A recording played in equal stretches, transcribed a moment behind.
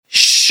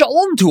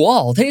Shalom to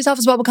all. Today's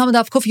office Bava Kama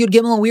Daf Kuf Yud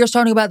Gimel, and we are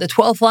starting about the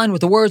 12th line with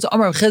the words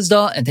Amar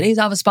Chizda. And today's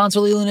office sponsor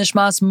Leilu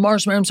Nishmas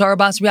Marsh Miriam Sarah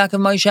Bas Yaakov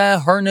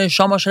Moshe. Her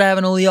neshama should have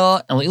an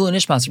aliyah, and Leilu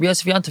Nishmas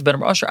Yosef Yantav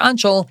Ben Asher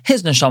Anshel.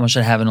 His neshama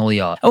should have an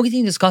aliyah. And we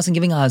continue discussing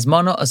giving a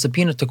hazmana, a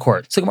subpoena to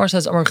court. So Gemara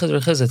says Amar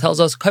Chizda tells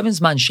us Kavin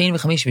Zman Sheni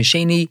v'Chamish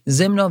v'Sheni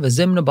Zimna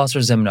v'Zimna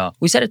Basar Zimna.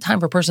 We set a time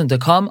for a person to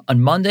come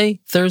on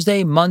Monday,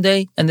 Thursday,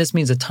 Monday, and this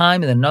means a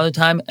time and then another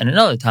time and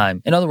another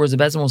time. In other words, the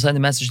Bezdin will send a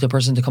message to the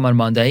person to come on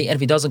Monday, and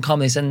if he doesn't come,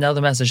 they send another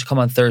message to come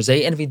on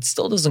Thursday, and if he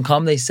still doesn't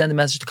come, they send a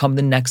message to come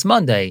the next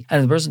Monday.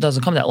 And if the person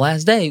doesn't come that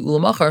last day,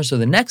 ulamachar, so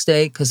the next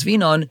day,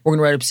 kasvinon, we're going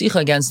to write a psicha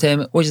against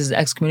him, which is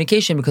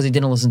excommunication because he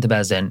didn't listen to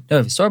Bezdin. Now,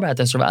 if you saw about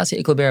this,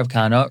 Ravasi Ikla of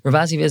Kahana,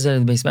 Ravasi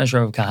visited the base measure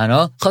of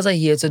Kahana,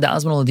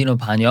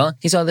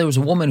 he saw there was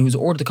a woman who's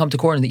ordered to come to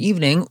court in the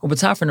evening,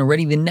 Ubatzafran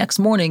already the next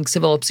morning,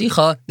 Sivel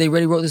psicha, they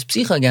already wrote this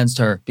psicha against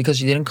her because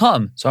she didn't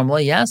come. So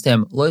Amalei asked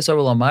him, don't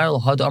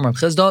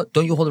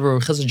you hold the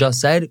Rav Chizda just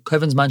said,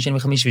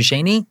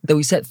 that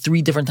we set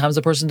 3 different times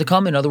the person to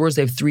come? In other words,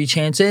 they have 3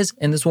 chances,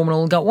 and this woman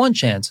only got 1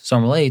 chance. So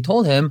Amalei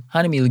told him,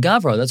 Hanami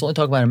Ligavra, that's only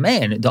talking about a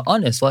man, the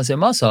honest, let's say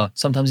Masa.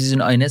 Sometimes he's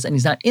an honest and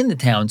he's not in the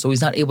town, so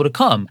he's not able to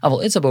come.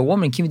 Aval it's about a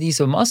woman,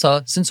 Kimidisa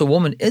Masa, since a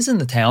woman is in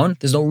the town,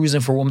 there's no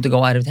reason for a woman to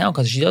go out of town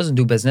because she doesn't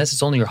do business.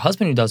 It's only her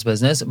husband who does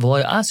business.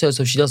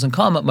 So if she doesn't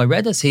come, my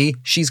redas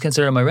she's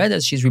considered my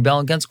redas, she's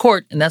rebelling against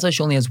court, and that's why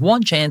she only has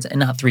 1 chance and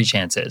not 3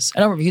 chances.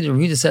 And our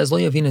Rehuda says,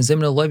 we're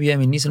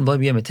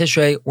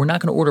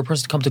not going to order a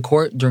person to come to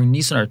court during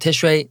Nisan or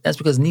Tishrei. That's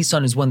because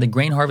Nisan is when the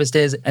grain harvest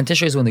is, and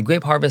Tishrei is when the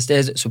grape harvest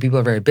is, so people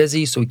are very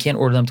busy, so we can't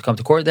order them to come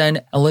to court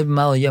then. Not Erev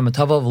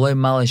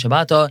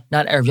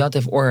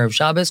Yantif or Erev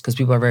Shabbos, because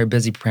people are very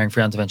busy preparing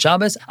for Yantif and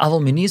Shabbos.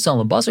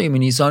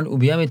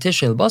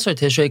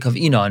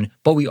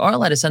 But we are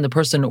allowed to send a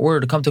person in order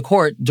to come to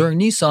court during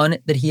Nisan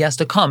that he has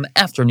to come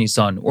after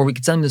Nisan, or we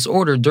could send him this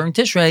order during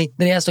Tishrei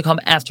that he has to come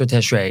after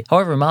Tishrei.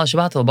 However, Erev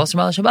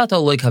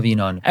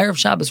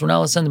Shabbos, we're not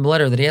allowed to send him a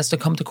letter that he has to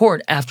come to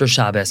court after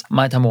Shabbos.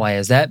 My time, why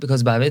is that?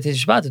 Because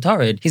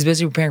he's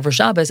busy preparing for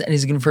Shabbos and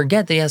he's going to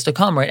forget that he has to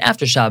come right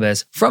after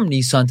Shabbos. From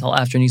Nisan till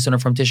after Nisan, or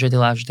from Tishrei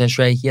till after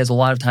Tishrei, he has a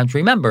lot of time to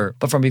remember.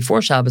 But from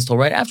before Shabbos till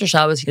right after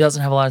Shabbos, he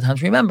doesn't have a lot of time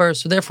to remember,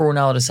 so therefore we're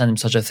not allowed to send him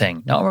such a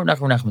thing. Now, Rav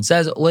Nachman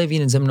says, we're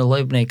not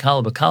allowed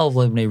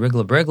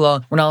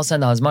to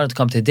send the Hazmana to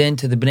come to Din,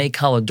 to the Bnei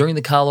Kala during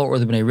the Kala, or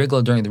the Bnei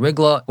Rigla during the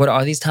Rigla. What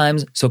are these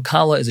times? So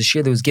Kala is a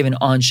shir that was given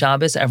on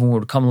Shabbos. Everyone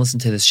would come and listen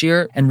to this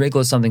shir. And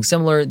Rigla is something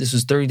similar. This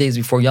was 30 days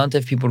before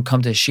Yantif. People would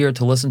come to a shir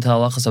to listen to the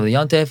halachas of the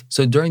Yantif.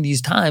 So during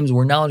these times,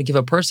 we're not allowed to give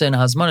a person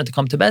Hazmana to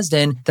come to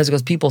Bezdin. That's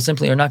because people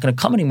simply are not going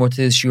to come anymore to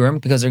this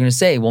shirim because they're going to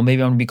say, well,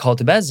 maybe I'm going to be called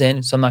to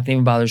Bezdin, so I'm not going to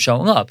even bother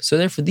showing up. So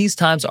therefore, these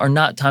times are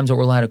not times that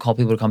we're allowed to call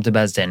people to come to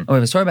Bezdin. And we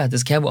have a story about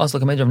this. Rav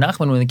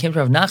Nachman, when they came to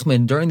Rav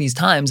Nachman during these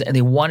times and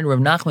they wanted Rav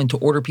Nachman to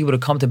order people to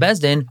come to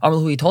Bezdin,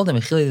 he told them,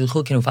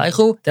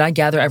 did I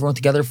gather everyone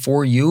together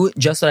for you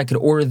just so that I could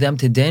order them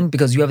to Din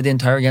because you have the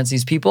entire against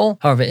these people?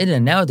 However,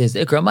 nowadays,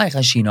 since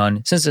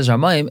there's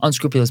Ramayim,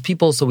 unscrupulous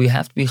people, so we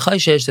have to be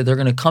chayshish that they're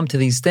going to come to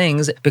these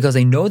things because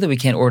they know that we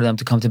can't order them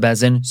to come to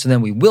Bezdin, so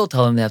then we will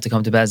tell them they have to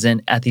come to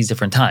Bezdin at these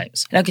different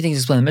times. Now, continuing to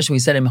explain the mission, we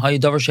said, and again,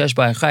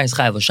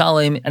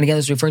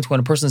 this is referring to when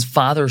a person's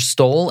father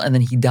stole and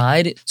then he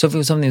died. So if it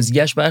was something that was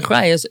yesh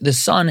b'achrayas, the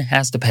son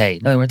has to pay.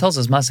 Now, when it tells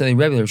us, Maseli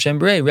Rebbe,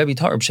 Rebbe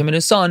Tar, Reb Shimon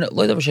his son,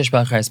 lo davar shesh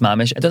b'achrayas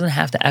mamish, it doesn't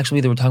have to actually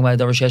be that we're talking about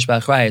davar shesh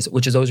b'achrayas,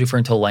 which is always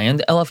referring to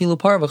land. Elafilu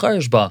par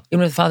v'charish ba.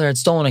 Even if the father had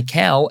stolen a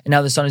cow and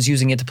now the son is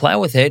using it to plow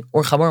with it,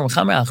 or chamor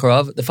v'chamer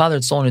acharav, the father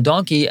had stolen a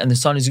donkey and the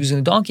son is using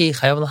the donkey,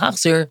 chayav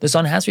l'hachzir, the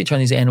son has to return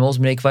these animals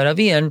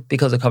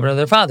because of the covenant of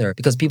their father.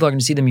 Because people are going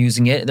to see them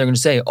using it, they're going to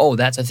say, oh,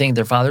 that's a thing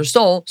their father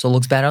stole, so it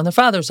looks bad on their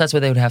father, so that's why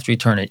they would have to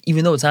return it,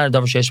 even though it's not a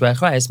davar shesh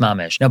b'achrayas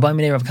mamish. Now, by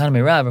Rav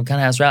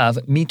Kana asked Rav,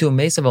 mitu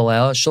mesav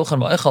aleh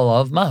shulchan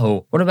v'echalav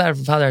mahu. What about if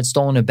the father had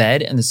stolen a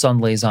bed and the son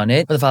lays on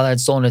it, or the father had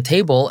stolen a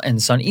table and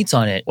the son eats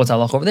on it? What's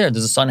halach over there?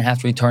 Does the son have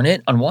to return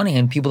it? On one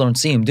hand, people don't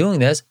see him doing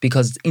this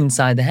because it's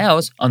inside the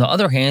house. On the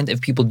other hand,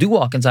 if people do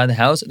walk inside the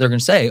house, they're going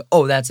to say,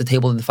 oh, that's the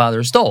table that the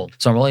father stole.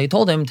 So Amalei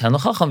told him, and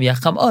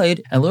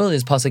literally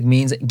this pasuk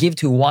means, give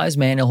to a wise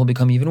man and he'll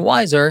become even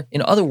wiser.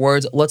 In other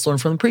words, let's learn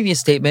from the previous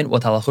statement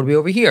what halach would be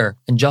over here.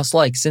 And just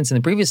like since in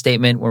the previous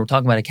statement, when we're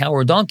talking about a cow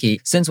or a donkey,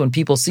 since when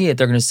people see it,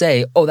 they're going to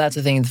say, oh, that's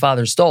the thing the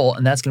father stole,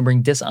 and that's going to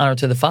bring dishonor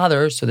to the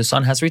father, so the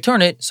son has to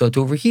return it. So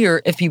to over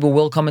here, if people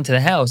will come into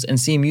the house and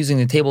see him using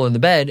the table or the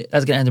bed,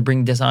 that's going to end up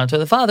bringing dishonor to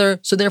the father,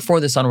 so therefore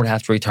the son would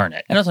have to return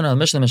it. And also now the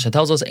Mishnah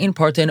tells us, in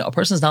partin, a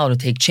person's not allowed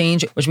to take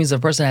change, which means if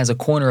a person has a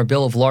coin or a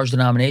bill of large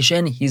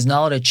denomination, he's not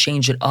allowed to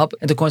change it up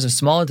into coins of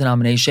smaller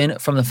denomination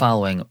from the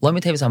following. Not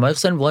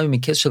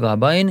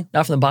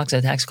from the box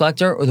of the tax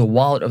collector or the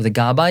wallet of the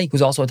gabai,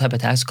 who's also a type of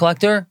tax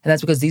collector, and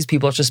that's because these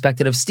people are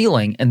suspected of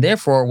stealing, and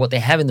therefore what they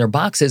have in their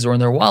boxes or in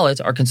their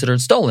wallets are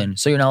considered stolen,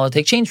 so you're not allowed to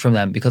take change from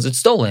them because it's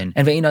stolen.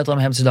 And Ve'inat Lam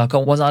Hem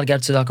Tzedakah was not allowed to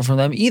get tzedakah from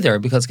them either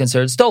because it's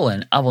considered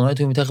stolen. But one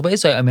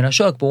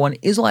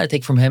is allowed to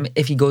take from him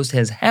if he goes to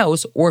his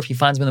house or if he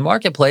finds him in the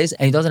marketplace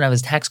and he doesn't have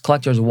his tax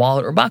collector's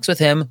wallet or box with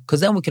him, because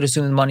then we could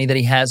assume the money that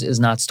he has has is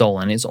not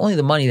stolen. It's only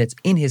the money that's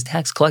in his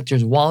tax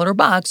collector's wallet or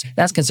box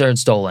that's considered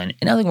stolen.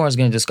 And now the Gemara is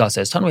going to discuss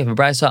this. We have a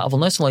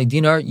brisa,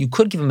 dinar, you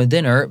could give him a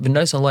dinner,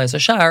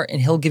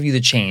 and he'll give you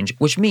the change,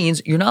 which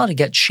means you're not allowed to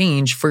get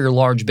change for your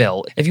large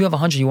bill. If you have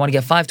 100, you want to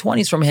get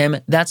 520s from him,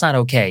 that's not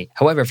okay.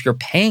 However, if you're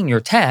paying your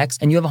tax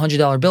and you have a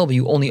 $100 bill, but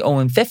you only owe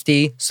him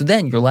 50, so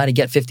then you're allowed to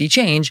get 50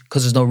 change,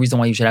 because there's no reason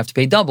why you should have to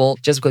pay double,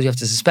 just because you have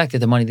to suspect that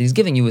the money that he's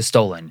giving you is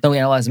stolen. Then we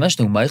analyze the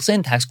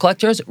Mishnah, tax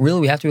collectors, really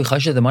we have to be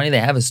chashish that the money they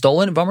have is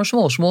stolen.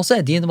 Shmuel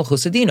said,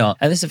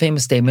 and this is a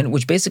famous statement,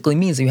 which basically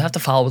means that you have to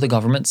follow what the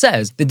government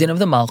says. The din of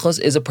the malchus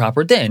is a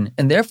proper din,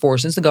 and therefore,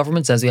 since the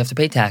government says you have to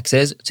pay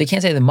taxes, so you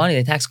can't say the money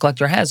the tax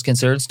collector has is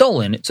considered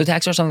stolen. So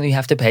taxes are something that you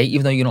have to pay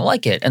even though you don't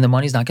like it, and the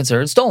money is not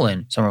considered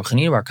stolen. So Rav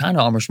Chanina bar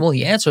Kana, Amar Shmuel,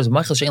 he answers,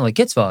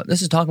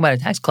 this is talking about a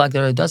tax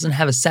collector that doesn't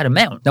have a set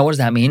amount. Now what does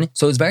that mean?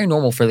 So it's very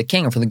normal for the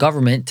king or for the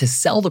government to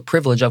sell the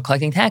privilege of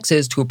collecting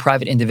taxes to a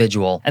private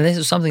individual. And this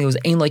is something that was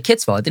ein like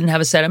kitzvah. It didn't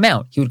have a set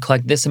amount. He would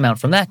collect this amount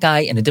from that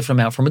guy and a different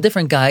amount from a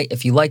different guy.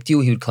 If he liked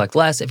you, he would collect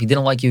less. If he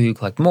didn't like you, he would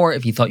collect more.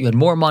 If he thought you had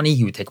more money,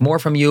 he would take more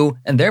from you.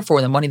 And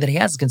therefore, the money that he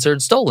has is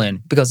considered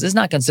stolen, because this is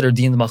not considered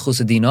din malchus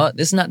dina.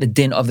 This is not the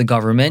din of the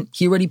government.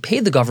 He already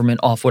paid the government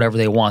off whatever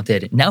they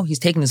wanted. Now he's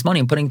taking this money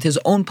and putting it to his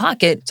own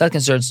pocket. So that's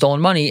considered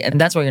stolen money, and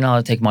that's why you're not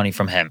allowed to take money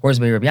from him. Whereas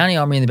by Rabbi Yani,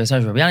 Amri, and the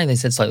Besmeish Rabbi Yani, they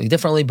said slightly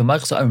differently.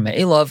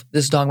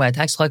 This is talking about a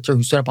tax collector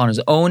who stood up on his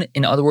own.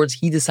 In other words,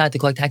 he decided to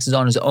collect taxes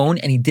on his own,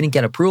 and he didn't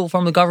get approval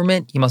from the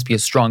government. He must be a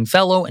strong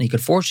fellow, and he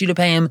could force you to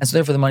pay him, and so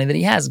therefore the money that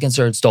he has is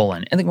considered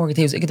stolen. And the Gemara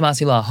continues, there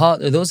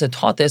are those that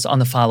taught this on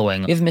the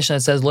following. We have a Mishnah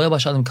that says,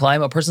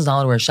 a person's not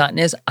allowed to wear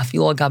shatnez,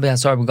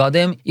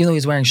 even though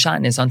he's wearing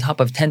shatnez on top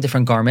of 10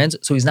 different garments,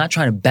 so he's not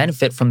trying to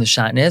benefit from the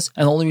shatnez,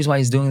 and the only reason why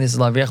he's doing this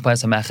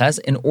is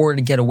in order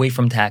to get away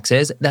from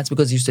taxes. That's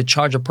because he used to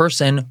charge a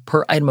person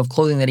per item of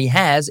clothing that he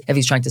has if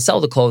he's trying to sell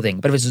the clothing.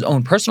 But if it's his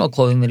own personal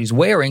clothing that he's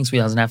wearing, so he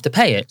doesn't have to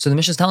pay it. So the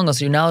Mishnah is telling us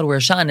that you're not allowed to wear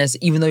shatnez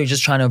even though you're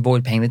just trying to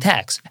avoid paying the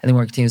tax. And then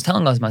we're continues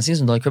telling us,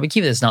 like Rabbi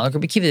Kiva, it's not like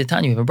Rabbi Kiva, the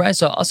Tanya, you have a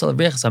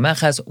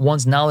brisa,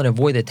 one's not allowed to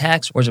avoid the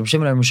tax, whereas Rabbi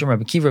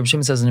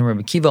Shimon says in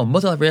Rabbi Kiva,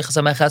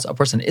 a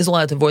person is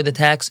allowed to avoid the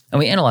tax. And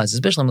we analyze,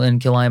 especially in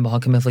Kilayim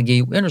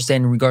B'Hakim, we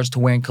understand in regards to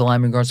wearing Kilayim,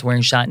 in regards to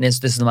wearing shatnez,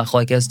 this is the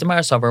machlokes. The Mar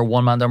Savar,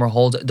 one man damer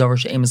holds davar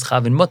she'em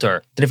mischavin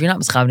mutter, that if you're not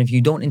mischavin, if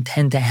you don't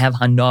intend to have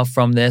hana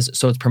from this,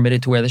 so it's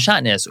permitted to wear the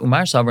shatnez.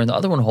 Umar Savar, and the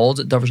other one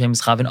holds davar she'em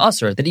mischavin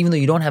asr, that even though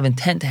you don't have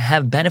intent to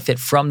have benefit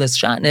from this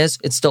shatnez,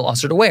 it's still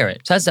asr to wear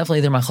it. So that's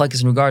definitely their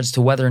machlokes in regards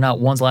to whether or not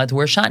one's allowed to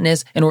wear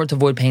shatnez in order to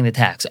avoid paying the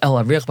tax.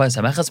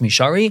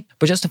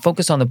 But just to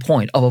focus on the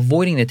point of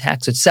avoiding the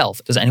tax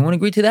itself, does anyone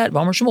agree to that?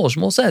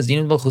 Shmuel says, the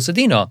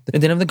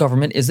din of the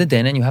government is the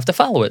din, and you have to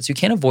follow it. So you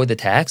can't avoid the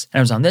tax. And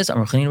it was on this,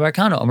 Amar Chanina bar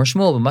Kana, Amar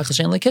Shmuel,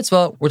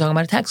 we're talking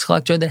about a tax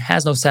collector that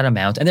has no set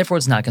amount, and therefore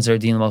it's not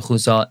considered din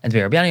malchusa. And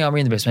Rabbi Yani,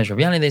 Amri, and the Besmeish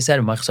Rabbi Yani, they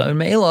said, we're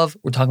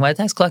talking about a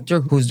tax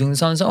collector who's doing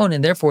this on his own,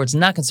 and therefore it's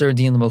not considered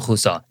din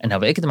malchusa. And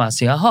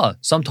now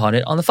some taught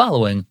it on the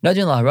following. One's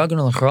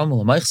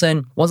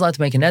allowed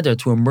to make a neder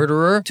to a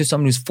murderer, to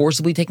someone who's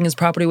forcibly taking his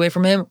property away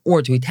from him,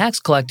 or to a tax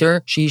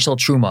collector, shehi shel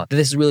truma, that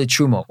this is really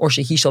truma, or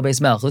shehi shel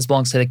beis melech, this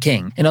belongs to the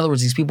king. In other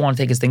words, these people want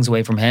to take his things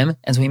away from him,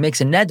 and so he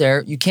makes a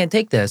neder, you can't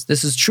take this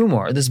is truma,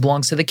 or this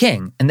belongs to the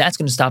king, and that's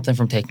going to stop them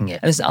from taking it.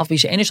 And this is alf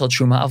bisha enish shel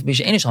truma, alf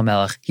bisha enish shel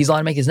melech. He's allowed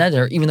to make his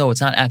neder, even though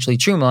it's not actually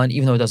truma, and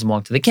even though it doesn't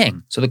belong to the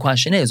king. So the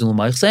question is, a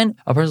person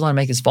allowed to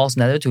make his false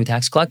neder to a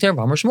tax collector?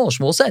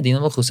 Shmuel said, dina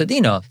malchusa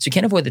dina. So you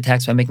can't avoid the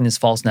tax by making this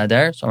false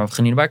neder. So Rav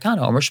Chanina bar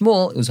Kana, Amar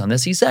Shmuel, it was on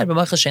this, he said, he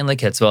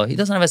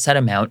doesn't have a set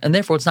amount, and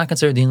therefore it's not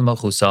considered din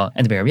malchusa.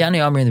 And the Rabbi Yani,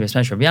 Amri, and the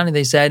Besmeish Rabbi Yani,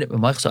 they said, we're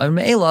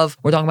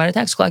talking about a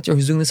tax collector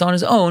who's doing this on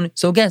his own,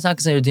 so again, it's not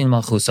considered din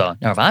malchusa.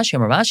 Now Rav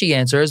Ashi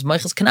answers,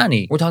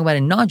 Kanani. We're talking about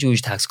a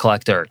non-Jewish tax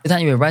collector. If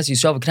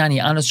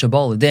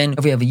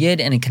we have a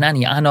Yid and a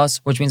Kanani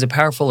Anos, which means a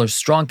powerful or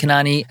strong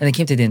Kanani, and they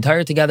came to the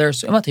entire together,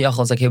 so if you're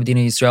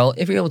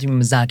able to be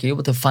Mizaki, you're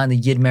able to find the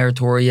Yid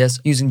meritorious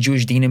using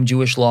Jewish dinim,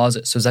 Jewish laws,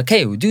 so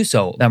Zakeu, do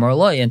so.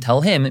 And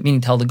tell him,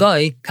 meaning tell the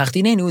guy,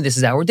 this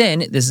is our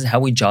din, this is how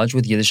we judge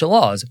with Yiddish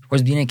laws.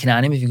 Whereas being a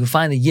Kananim, if you can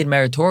find the Yid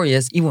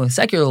meritorious, even with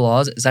secular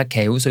laws,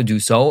 Zakeu, so do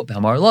so.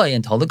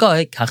 And tell the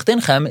guy,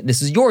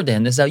 this is your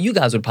din, this is how you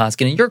guys would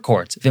paskin in your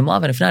courts. If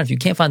not, if you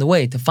can't find a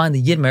way to find the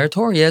Yid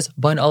meritorious,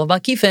 but in Olav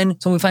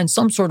Akifin, so we find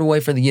some sort of way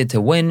for the Yid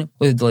to win,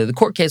 whether delay the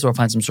court case or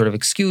find some sort of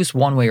excuse,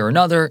 one way or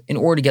another, in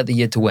order to get the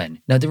Yid to win.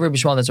 Now, the Rabbi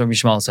Shmuel, that's what Rabbi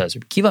Shmuel says.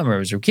 Rabbi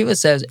Kiva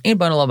says, ain't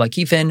by Olav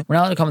Akifin, we're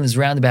not allowed to come in this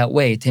roundabout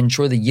way to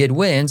ensure the Yid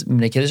wins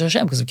because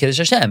of Kiddush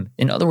Hashem.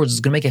 In other words, it's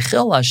going to make a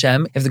chil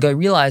Hashem if the guy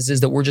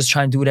realizes that we're just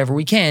trying to do whatever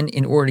we can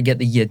in order to get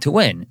the Yid to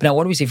win. But now,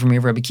 what do we see from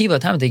here, Rabbi Kiva?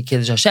 Time to take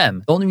Kiddush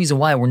Hashem. The only reason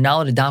why we're not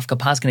allowed to dafka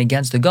paskin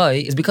against the guy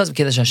is because of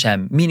Kiddush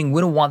Hashem, meaning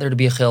we don't want there to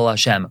be a chil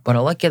Hashem. But I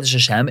like Kiddush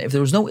Hashem. If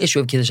there was no issue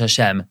of Kiddush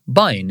Hashem,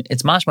 bain,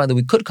 it's mashma that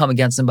we could come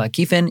against them by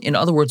kifin. In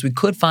other words, we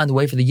could find a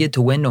way for the Yid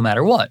to win no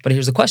matter what. But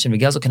here's the question: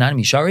 Is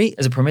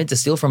it permitted to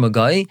steal from a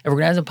guy? If we're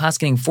going to have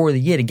paskening for the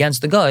Yid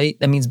against the guy,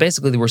 that means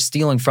basically that we're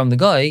stealing from the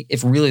guy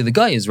if really the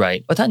guy is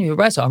right. But Tanya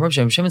Rabbi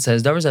Shimon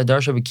says,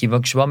 Rabbi Kiva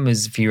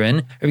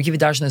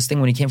darshan this thing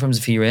when he came from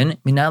Zephirin.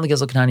 Minali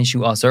Gezel Kanani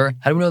Shu Aser.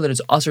 How do we know that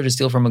it's Aser to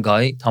steal from a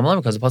guy? Talmud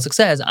because the pasuk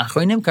says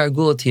Achrei Nimkar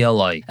Gula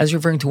Tialai, as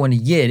referring to when a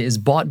yid is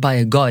bought by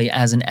a guy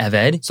as an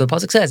eved. So the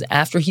pasuk says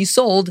after he's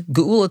sold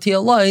Geula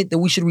Tialai that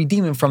we should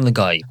redeem him from the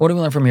guy. What do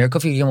we learn from here? We're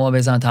not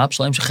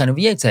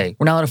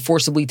allowed to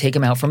forcibly take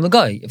him out from the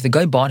guy. If the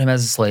guy bought him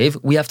as a slave,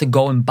 we have to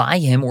go and buy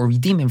him or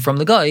redeem him from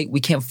the guy. We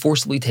can't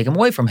forcibly take him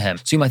away from him.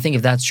 So you might think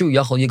if that's true,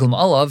 Yachal Yiglam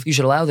Alav, you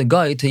should allow the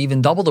guy to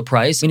even double the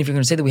price. I mean, if you're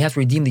going to say that we have to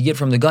redeem the yid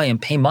from the guy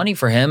and pay money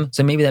for him,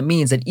 so maybe that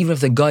means that even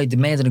if the guy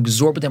demands an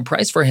exorbitant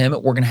price for him,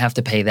 we're going to have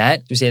to pay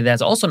that. We say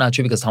that's also not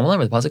true because Talmud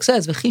the pasuk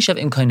says V'chishav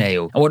im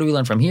kaneu. And what do we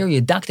learn from here?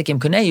 Yedaktik im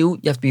kaneu.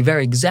 You have to be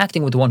very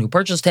exacting with the one who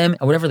purchased him,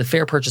 and whatever the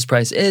fair purchase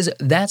price is,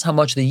 that's how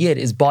much the yid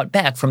is bought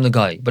back from the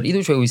guy. But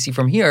either way, we see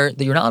from here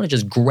that you're not allowed to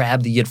just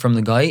grab the yid from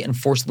the guy and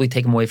forcibly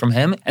take him away from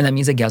him, and that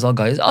means that Gazal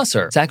guy is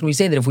usher. Second, we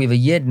say that if we have a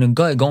yid and a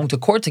guy going to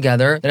court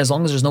together, that as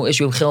long as there's no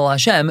issue of Chilul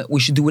Hashem, we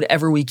should do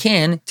whatever we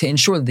can to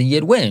ensure that the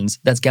yid wins.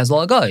 That's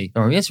Gazal guy.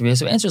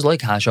 So answers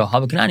like Hasha,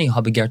 Haba Kanani,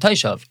 Haba Ger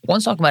Taishav.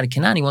 One's talking about a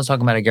Kanani, one's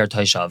talking about a Ger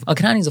Taishav. A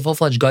Kanani is a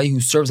full-fledged guy who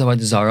serves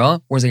Avodah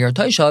Zarah, whereas a Ger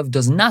Taishav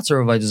does not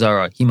serve Avodah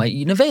Zarah. He might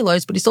eat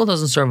nevelos, but he still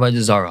doesn't serve Avodah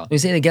Zarah. We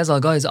say the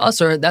Gazal guy is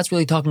usher, that's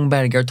really talking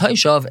about a Ger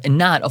Taishav and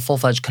not a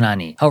full-fledged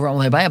Kanani. However,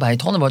 I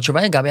told him about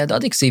Shavaya Gabi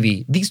Adadik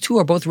Sivi. These two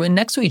are both written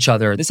next to each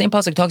other. The same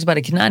pasuk talks about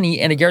a Kanani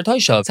and a Ger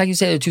Taishav. It's how you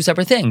say they're two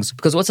separate things.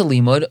 Because what's a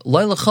limud?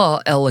 Lo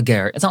lecha el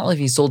ger. It's not only if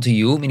he's sold to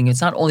you, meaning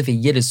it's not only if a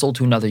yid is sold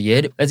to another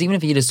yid, it's even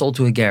if a yid is sold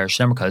to a ger.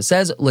 Shneimar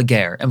says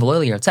leger. And v'lo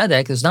leger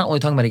tzedek, it's not only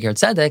talking about a ger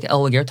tzedek,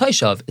 el leger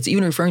taishav. It's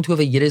even referring to if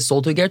a yid is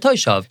sold to a ger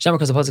taishav.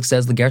 Shneimar the pasuk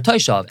says leger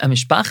taishav. And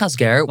mishpachas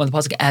ger, when the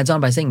pasuk adds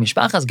on by saying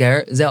mishpachas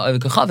ger, zeh oivik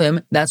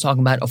chavim, that's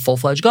talking about a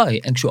full-fledged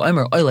guy. And kshu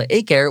oimer oila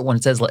eker, when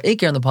it says la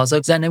eker in the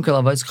pasuk, zeh nemker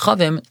lavayis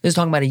chavim, this is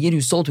talking about a yid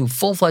who's sold to a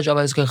full-fledged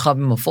avayis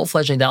chavim, a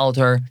full-fledged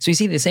idolater. So you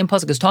see, the same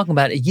pasuk is talking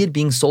about a yid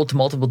being sold to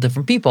multiple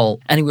different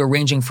people, and we're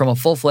ranging from a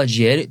full-fledged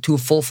yid to a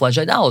full-fledged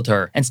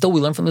idolater. And still,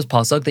 we learn from this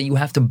pasuk that you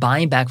have to buy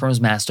him back from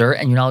his master,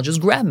 and you're not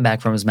just grab him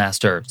back from his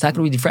master. So how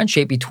can we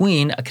differentiate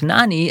between a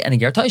Kanani and a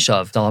Ger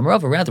Taishav? Dalam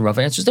Rava, rather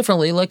Rava answers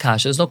differently. Like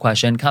Kasha, there's no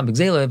question.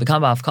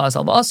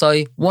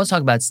 One's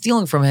talking about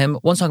stealing from him.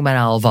 One's talking about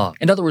alva.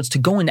 In other words, to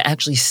go and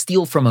actually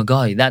steal from a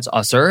guy, that's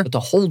usher. But to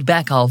hold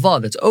back alva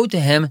that's owed to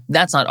him,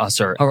 that's not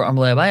usher.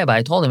 However,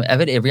 I told him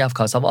Eved Ivri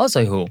Avkas Alva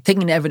Asayu.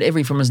 Taking an Eved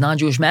Ivri from his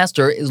non-Jewish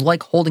master is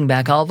like holding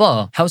back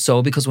alva. How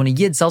so? Because when a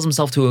yid sells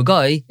himself to a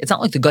guy, it's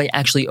not like the guy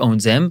actually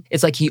owns him.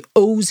 It's like he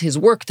owes his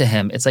work to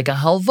him. It's like a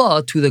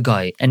halva to the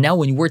guy. And now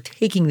when we're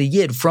taking the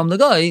yid from the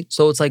guy,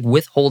 so it's like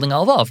withholding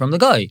halva from the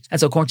guy. And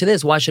so according to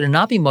this, why should it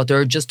not be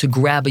mutter just to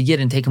grab a yid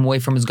and take him away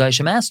from his guy's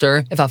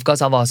master if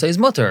Afkas Halva is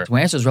mutter? So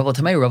answers Rava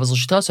Tamei, Rava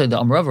Zilshitasai,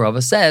 the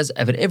Rava says,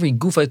 Eved Ivri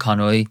Gufay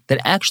Kanoi, that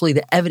actually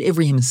the Eved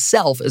Ivri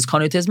himself is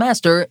Kanoi to his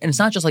master, and it's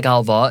not just like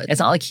halva. It's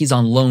not like he's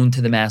on loan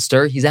to the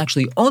master. He's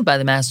actually owned by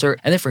the master,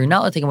 and therefore you're not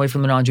allowed to take him away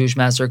from the non-Jewish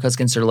master because it's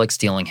considered like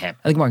stealing him.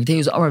 I think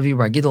Marketeus, Amar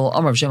Vibar Gidel,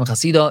 Amar Shem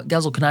Chasida,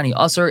 Gazel Kanani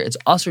Aser, it's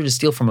Aser to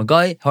steal from a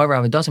guy. However,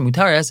 Avadas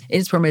Mutares, it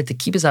is permitted to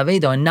keep his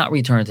Aveda and not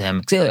return it to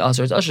him. Xeli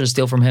Aser, it's Aser to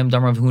steal from him.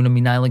 Damar Vhuna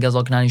Minai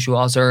Gazel Kanani Shu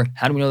Aser.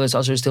 How do we know this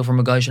Aser to steal from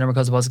a guy? Shemar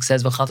because the pasuk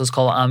says V'chatos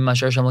Kol Am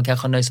Masher Shem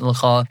Lekecha Nais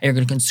Lecha, and you're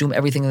going to consume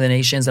everything in the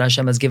nations that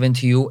Hashem has given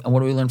to you. And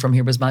what do we learn from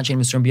here? Bisman Shein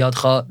Misrim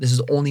Biyadcha. This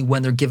is only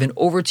when they're given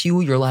over to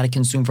you, you're allowed to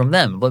consume from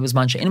them. But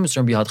Bisman Shein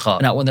Misrim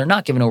Biyadcha, not when they're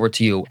not given over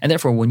to you. And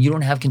therefore, when you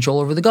don't have control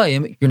over the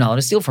Goyim, you're not allowed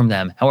to steal from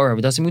them. However,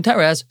 Avadas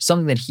Mutares,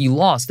 something that he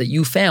lost that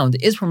you found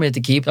is permitted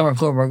to keep. How do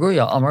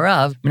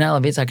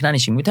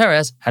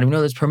we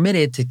know that's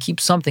permitted to keep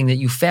something that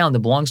you found that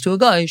belongs to a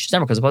guy?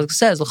 Because the pasuk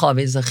says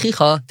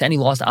to any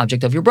lost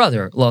object of your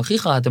brother. You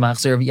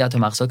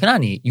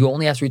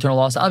only have to return a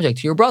lost object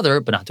to your brother,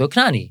 but not to a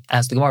Kanani.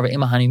 Ask the Gemara, maybe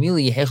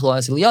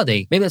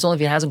that's only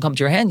if it hasn't come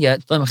to your hand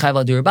yet. And the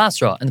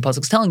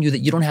pasuk is telling you that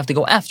you don't have to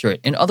go after it.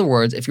 In other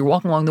words, if you're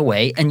walking along the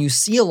way and you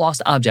see a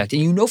lost object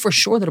and you know for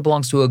sure that it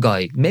belongs to a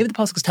guy, maybe the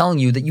pasuk is telling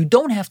you that you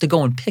don't have to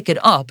go and pick it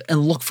up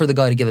and look for the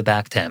guy to give it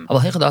back to him.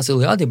 But if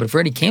it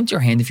already came to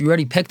your hand, if you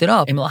already picked it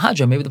up,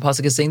 maybe the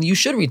pasuk is saying that you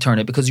should return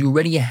it because you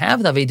already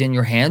have the Aveda in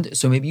your hand,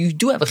 so maybe you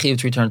do have a chiyuv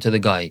to return it to the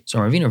guy. So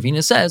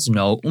Ravina says,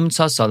 no, the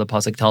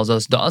pasuk tells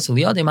us,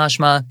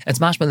 mashma, it's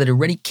mashma that it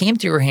already came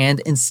to your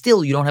hand and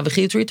still you don't have a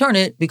chiyuv to return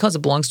it because it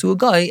belongs to a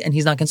guy and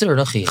he's not considered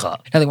a chicha.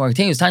 Now the Gemara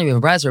continues, Tanya, we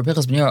have a brayser,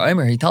 Pichas ben Yair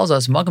Omer, he tells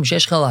us, Makam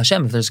shesh chel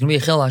Hashem, if there's going to be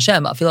a chel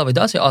Hashem, afil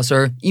avedase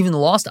aser, even the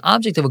lost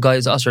object of a guy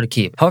is aser to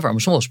keep. However,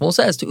 Shmuel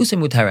says, to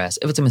usim mutares,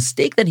 if it's a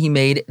mistake that he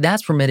made,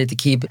 that's permitted to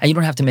keep and you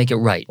don't have to make it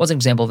right. What's an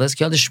example of this?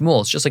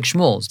 Shmuel, it's just like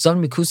Shmuel's.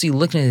 Zan Mikusi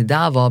likne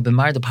dava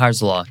b'mar de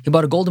parzala. He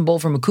bought a golden bowl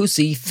from a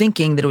kusi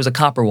thinking that it was a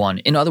copper one.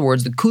 In other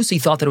words, the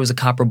kusi thought that it was a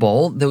copper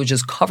bowl that was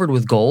just covered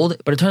with gold,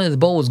 but it turned out the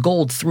bowl was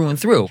gold through and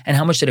through. And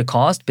how much did it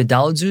cost?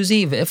 Bedal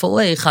zuzi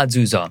v'ifalei chad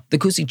zuzah. The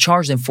kusi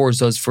charged him 4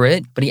 zuz for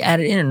it, but he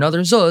added in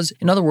another zuz.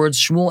 In other words,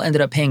 Shmuel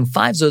ended up paying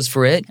 5 zuz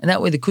for it, and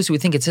that way the kusi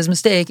would think it's his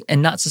mistake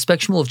and not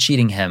suspect Shmuel of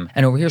cheating him.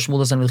 And over here, Shmuel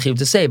doesn't really have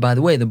to say, by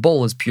the way, the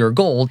bowl is pure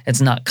gold.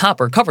 It's not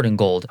copper covered in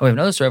gold. We have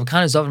another story. Rav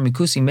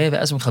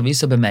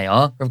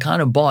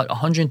Kana bought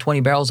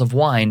 120 barrels of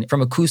wine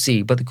from a kusi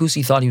kusi, but the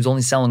kusi thought he was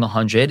only selling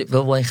 100,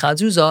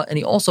 and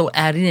he also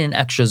added in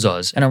extra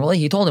zuz. And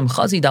he told him,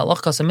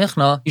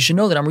 you should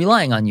know that I'm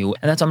relying on you,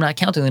 and that's why I'm not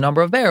counting the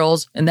number of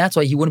barrels, and that's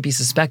why he wouldn't be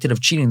suspected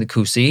of cheating the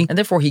kusi, and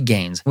therefore he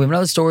gains. We have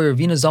another story,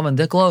 Ravina Zaman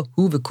Dikla,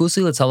 who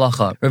v'kusi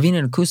l'tzalacha. Ravina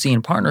and Kusi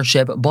in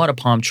partnership bought a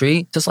palm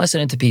tree to slice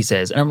it into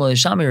pieces. And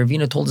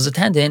Ravina told his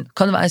attendant,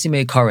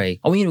 I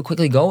want you to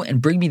quickly go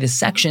and bring me the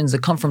sections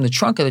that come from the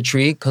trunk of the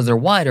tree because they're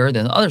wider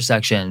than the other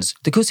sections.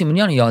 The Kusi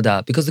Minyani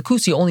Yada, because the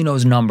Kusi only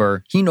knows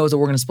number. He knows that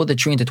we're going to split the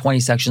tree into 20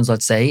 sections,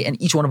 let's say,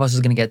 and each one of us is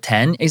going to get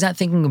 10. He's not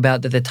thinking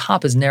about that the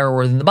top is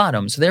narrower than the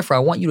bottom. So therefore, I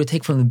want you to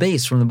take from the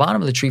base, from the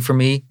bottom of the tree for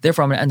me.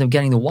 Therefore, I'm going to end up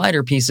getting the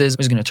wider pieces,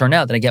 which is going to turn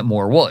out that I get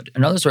more wood.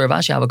 Another story of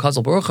Ashi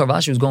Abakazal Baruch.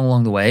 Rashi was going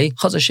along the way.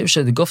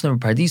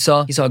 He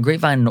saw a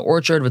grapevine in an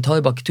orchard with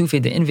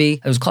there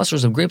was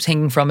clusters of grapes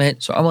hanging from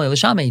it. So Amalei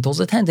Lashame, he told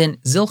his attendant,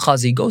 Zil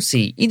Chazi, go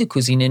see. Idi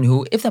Kusi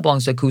Ninhu, if that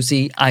belongs to a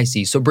Kusi, I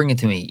see, so bring it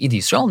to me. Idi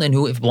Yisrael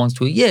Ninhu, if it belongs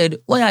to a Yid,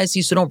 I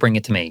see, so don't bring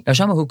it to me. Now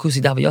Shamahu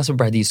Kusi Dava Yasser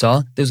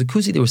Bradisa, there was a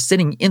Kusi that was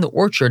sitting in the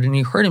orchard and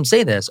he heard him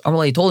say this.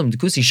 Amalei told him, the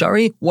Kusi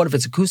Shari, what if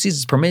it's a Kusi,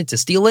 it's permitted to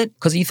steal it?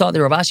 Because he thought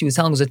that Rav Ashi was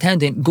telling his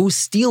attendant, go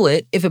steal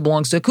it if it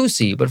belongs to a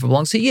Kusi, but if it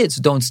belongs to a Yid,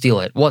 so don't steal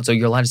it. What, so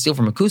you're allowed to steal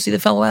from a Kusi, the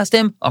fellow asked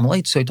him?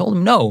 Amalei, so he told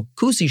him, no,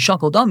 Kusi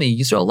shakal dami,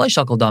 Yisrael lai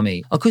shakal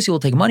dami. A Kusi will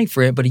take money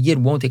for it, but a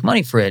Yid won't take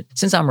money for it.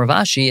 Since I'm Rav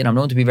Ashi and I'm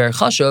known to be very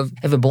chashuv,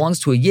 if it belongs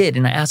to a Yid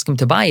and I ask him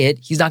to buy it,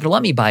 he's not going to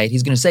let me buy it.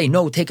 He's going to say,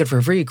 no, take it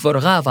for free,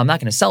 kvod Rav, I'm not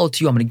going to sell it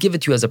to you, I'm going to give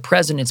it to you as a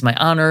present, it's my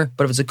honor.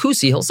 But if it's a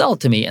Kusi, he'll sell it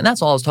to me. And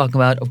that's all I was talking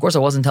about. Of course, I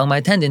wasn't telling my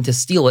attendant to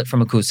steal it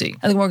from a Kusi.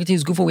 And the Gemara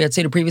continues, Gufa, we had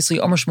stated previously,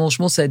 Amar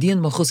Shmuel said,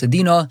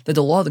 that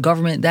the law of the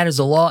government, that is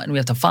the law, and we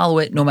have to follow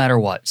it no matter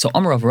what. So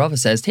Amar Rava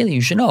says, Taylor,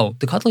 you should know,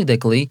 the Katli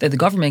Dikli, that the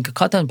government could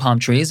cut down palm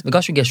trees,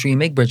 V'gashri Geshri,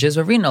 make bridges,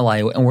 and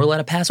we're allowed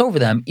to pass over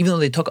them, even though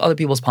they took other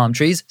people's palm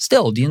trees,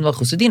 still, Din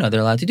Vachusadina,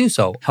 they're allowed to do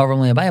so. However,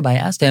 when Abai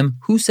asked him,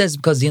 who says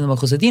because Din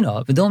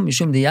Vachusadina?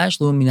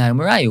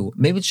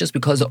 Maybe it's just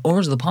because the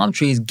owners of the palm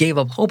trees gave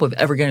up hope of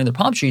ever getting their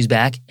palm trees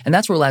back, and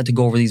that's why we're allowed to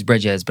go over these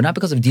bridges, but not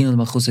because of Din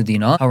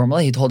Vachusadina. However,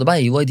 he told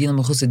Abai,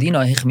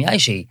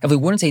 if we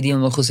wouldn't say Din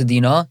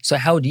Vachusadina, so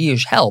how would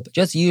Yish help?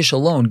 Just Yish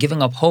alone,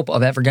 giving up hope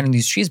of ever getting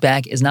these trees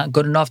back, is not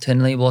good enough to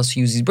enable us to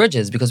use these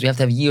bridges, because we have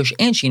to have Yish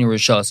and Shina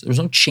Rishos. There's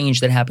no change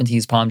that happened to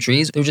these palm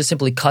trees. They were just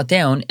simply cut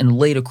down and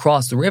laid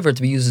across the river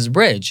to be used as a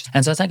bridge.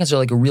 And so it's not considered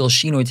like a real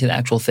shinoi to the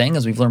actual thing,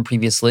 as we've learned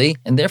previously,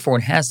 and therefore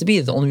it has to be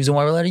that the only reason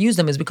why we're allowed to use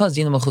them is because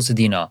Dina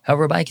Machusadina.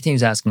 However, Rabbi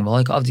continues asking,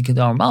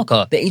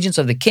 the agents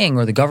of the king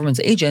or the government's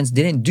agents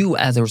didn't do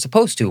as they were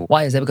supposed to.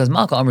 Why is that? Because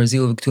Malka Amr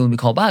Zilu Viktul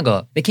Mikal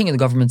Baga, the king of the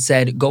government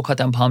said, go cut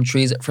down palm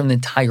trees from the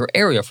entire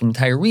area, from the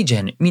entire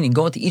region, meaning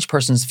go into each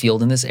person's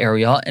field in this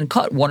area and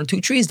cut 1 or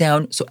 2 trees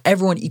down so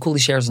everyone equally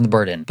shares in the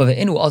burden. But they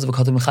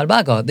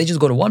just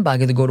go to one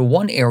baga, they go to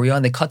one area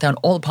and they cut down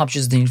all the palm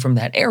trees they need from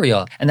that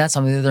area, and that's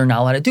something that they're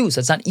not allowed to do. So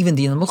it's not even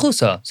Din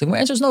Mechusa. So the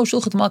answer is no. The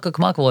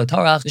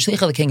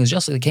shliach of the king is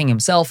just like the king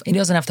himself, and he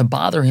doesn't have to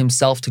bother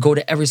himself to go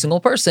to every single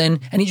person,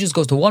 and he just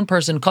goes to one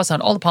person, cuts down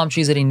all the palm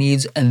trees that he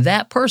needs, and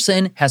that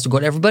person has to go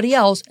to everybody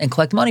else and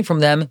collect money from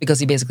them because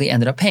he basically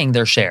ended up paying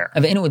their share.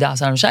 And they ended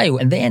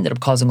up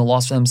causing a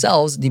loss for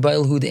themselves. They should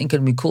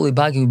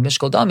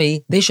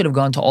have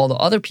gone to all the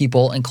other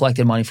people and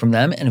collected money from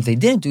them, and if they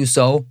didn't do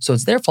so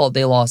it's their fault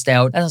they lost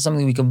out. That's not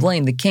something we can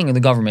blame the king or the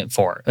government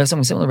for. We have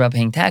something similar about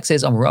paying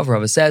taxes.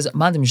 Rava says,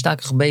 one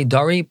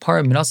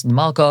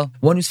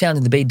who's found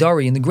in the Beit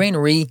Dari, in the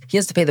granary, he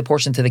has to pay the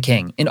portion to the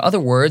king. In other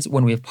words,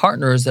 when we have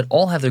partners that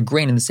all have their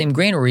grain in the same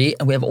granary,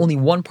 and we have only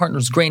one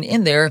partner's grain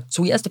in there,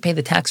 so he has to pay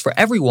the tax for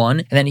everyone,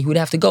 and then he would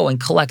have to go and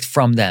collect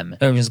from them.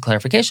 Now, just a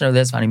clarification of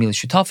this,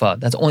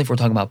 that's only if we're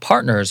talking about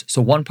partners,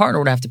 so one partner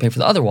would have to pay for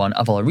the other one.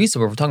 If we're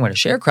talking about a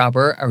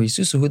sharecropper,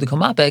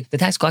 the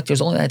tax collector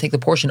is only going to take the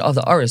portion of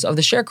the aris of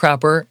the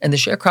sharecropper, and the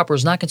sharecropper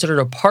is not considered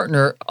a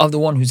partner of the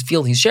one whose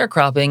field he's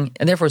sharecropping,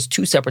 and therefore it's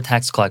 2 separate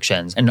tax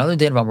collections. Another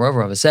day,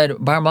 Rava said,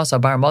 bar masa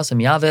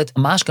miyavet, a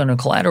mashkan or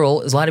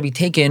collateral is allowed to be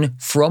taken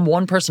from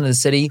one person of the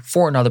city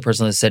for another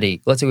person of the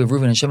city. Let's say we have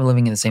Reuven and Shimon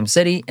living in the same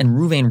city, and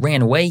Reuven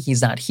ran away,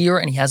 he's not here,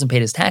 and he hasn't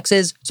paid his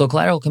taxes, so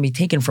collateral can be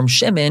taken from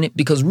Shimon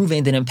because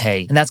Reuven didn't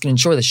pay, and that's going to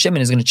ensure that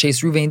Shimon is going to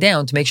chase Reuven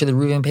down to make sure that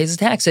Reuven pays his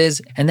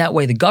taxes, and that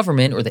way the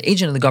government or the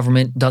agent of the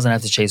government doesn't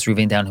have to chase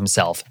Reuven down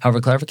himself.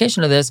 However,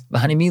 clarification of this,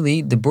 this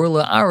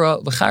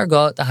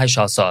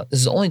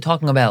is only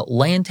talking about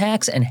land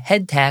tax and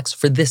head tax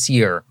for this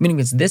year, meaning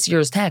it's this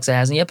year's tax that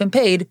hasn't yet been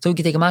paid, so we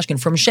can take a mashkin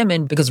from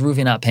Shimon because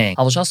Reuven not paying.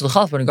 But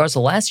in regards to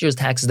last year's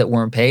taxes that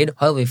weren't paid,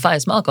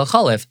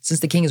 since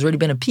the king has already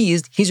been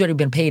appeased, he's already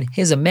been paid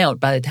his amount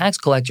by the tax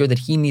collector that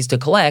he needs to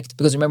collect,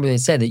 because remember they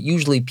said that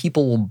usually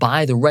people will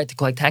buy the right to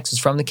collect taxes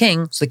from the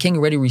king, so the king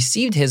already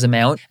received his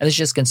amount, and it's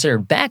just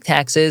considered back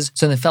taxes,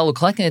 so the fellow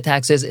collecting the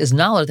taxes is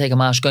not allowed to take a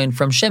mashkin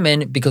from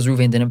Shimon because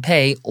Reuven didn't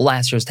pay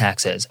last year's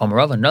taxes.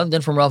 Another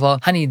din from Rava,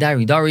 Hani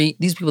Dari,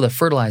 these people that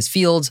fertilize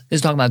fields, this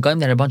is talking about guys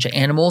that had a bunch of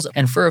animals,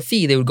 and for a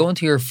fee, they would go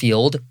into your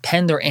field,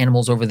 pen their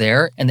animals over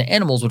there, and the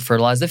animals would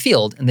fertilize the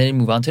field, and then they'd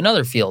move on to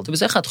another field.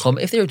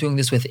 If they were doing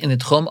this within the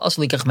tchum,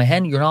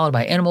 you're not allowed to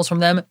buy animals from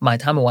them. My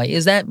time, why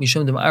is that? Because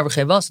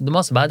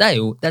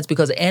That's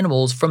because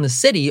animals from the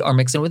city are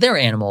mixed in with their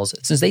animals,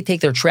 since they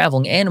take their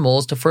traveling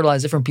animals to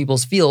fertilize different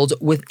people's fields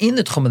within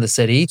the tchum of the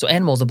city. So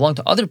animals that belong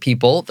to other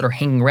people that are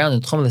hanging around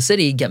in the tchum of the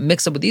city get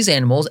mixed up with these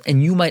animals,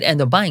 and you might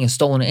end up buying a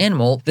stolen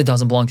animal that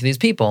doesn't belong to these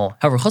people.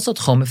 However,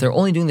 if they're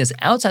only doing this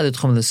outside the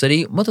tchum of the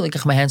city,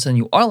 then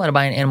you are allowed to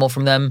buy an animal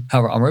from them.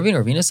 However,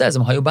 Ravina says,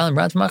 if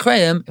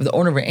the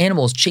owner of an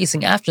animal is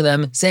chasing after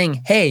them,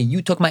 saying, hey,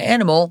 you took my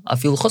animal,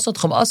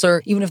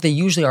 even if they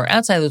usually are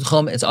outside the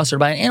tchum, it's usher to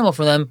buy an animal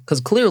from them,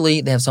 because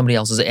clearly they have somebody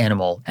else's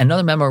animal.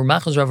 Another member,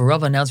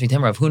 Rav announced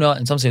Vitem Rav Huna,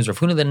 and some say it was Rav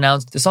Huna that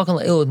announced,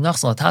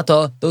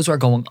 those who are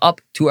going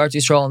up to Eretz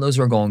Yisrael and those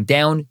who are going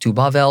down to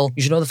Bavel.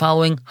 You should know the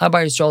following. If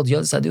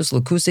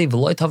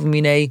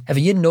a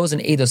Yid knows an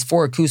edus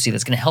for a kusi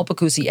that's going to help a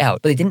kusi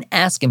out, but they didn't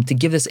ask him to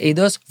give this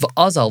edus,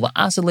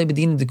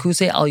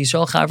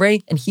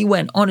 and he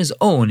went on his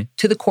own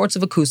to the courts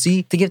of a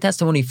kusi to give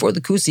testimony for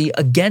the kusi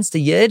against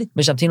the Yid,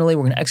 we're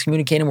going to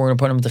excommunicate him, we're going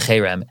to put him into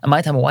cherem. And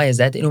my time, why is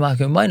that?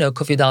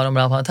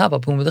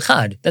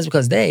 That's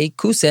because they,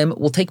 kusim,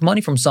 will take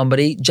money from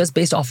somebody just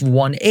based off of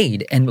one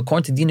aid, and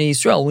according to Dina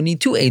Yisrael, we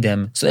need two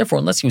aidim. So therefore,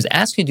 unless he was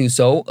asked to do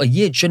so, a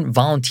Yid shouldn't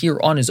volunteer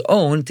on his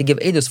own to give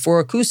edus for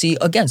a kusi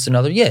against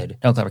another Yid.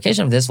 Now,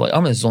 clarification of this,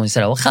 this is only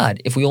said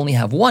al-chad. If we only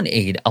have one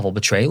aid, I will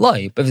betray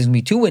lie. But if there's going to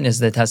be two witnesses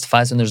that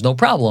testify, then there's no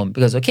problem,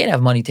 because we can't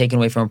have money taken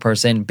away from a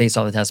person based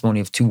off the testimony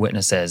of two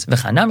witnesses.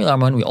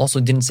 We also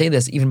didn't say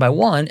this even by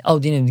one.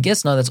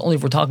 That's only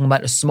if we're talking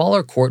about a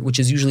smaller court, which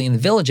is usually in the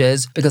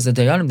villages, because the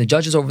dayanim, the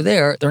judges over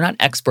there, they're not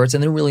experts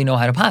and they don't really know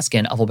how to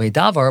paskin.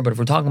 But if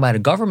we're talking about a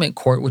government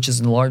court, which is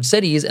in large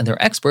cities, and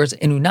they're experts,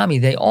 in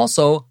Unami, they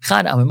also,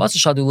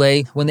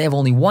 when they have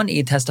only one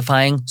aid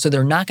testifying, so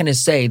they're not going to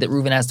say that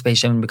Reuven has to pay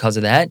Shimon because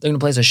of that. They're going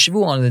to place a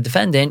shvu on the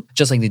defendant,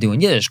 just like they do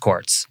in Yiddish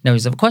courts. Now,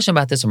 we have a question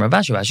about this from Rav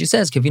Ashi. Rashi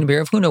says, when we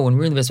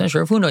were in the basement of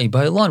Rav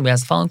Huna, we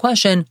asked the following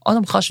question. What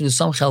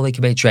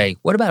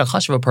about a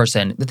chashav of a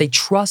person that they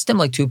trust him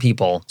like two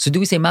people? So do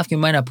we say mafkim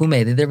mayna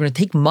pume, that they're going to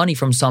take money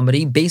from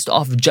somebody based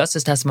off of just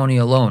his testimony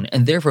alone,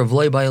 and therefore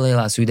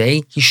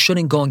he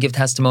shouldn't go and give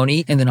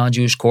testimony in the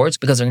non-Jewish courts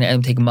because they're going to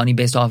end up taking money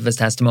based off of his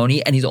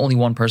testimony, and he's only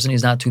one person,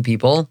 he's not two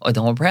people?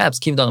 Or perhaps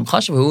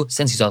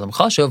since he's adam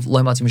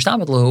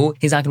chashav,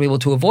 he's not going to be able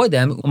to avoid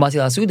them,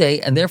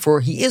 and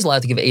therefore he is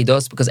allowed to give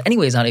eidos because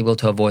anyway he's not able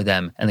to avoid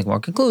them. And the Gemara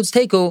concludes,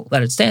 Teku,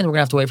 let it stand. We're going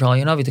to have to wait for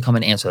Al-Yanavi to come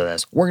and answer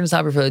this. We're going to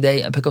stop here for the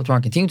day and pick up tomorrow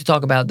and continue to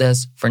talk about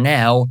this. For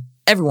now,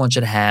 everyone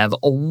should have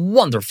a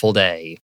wonderful day.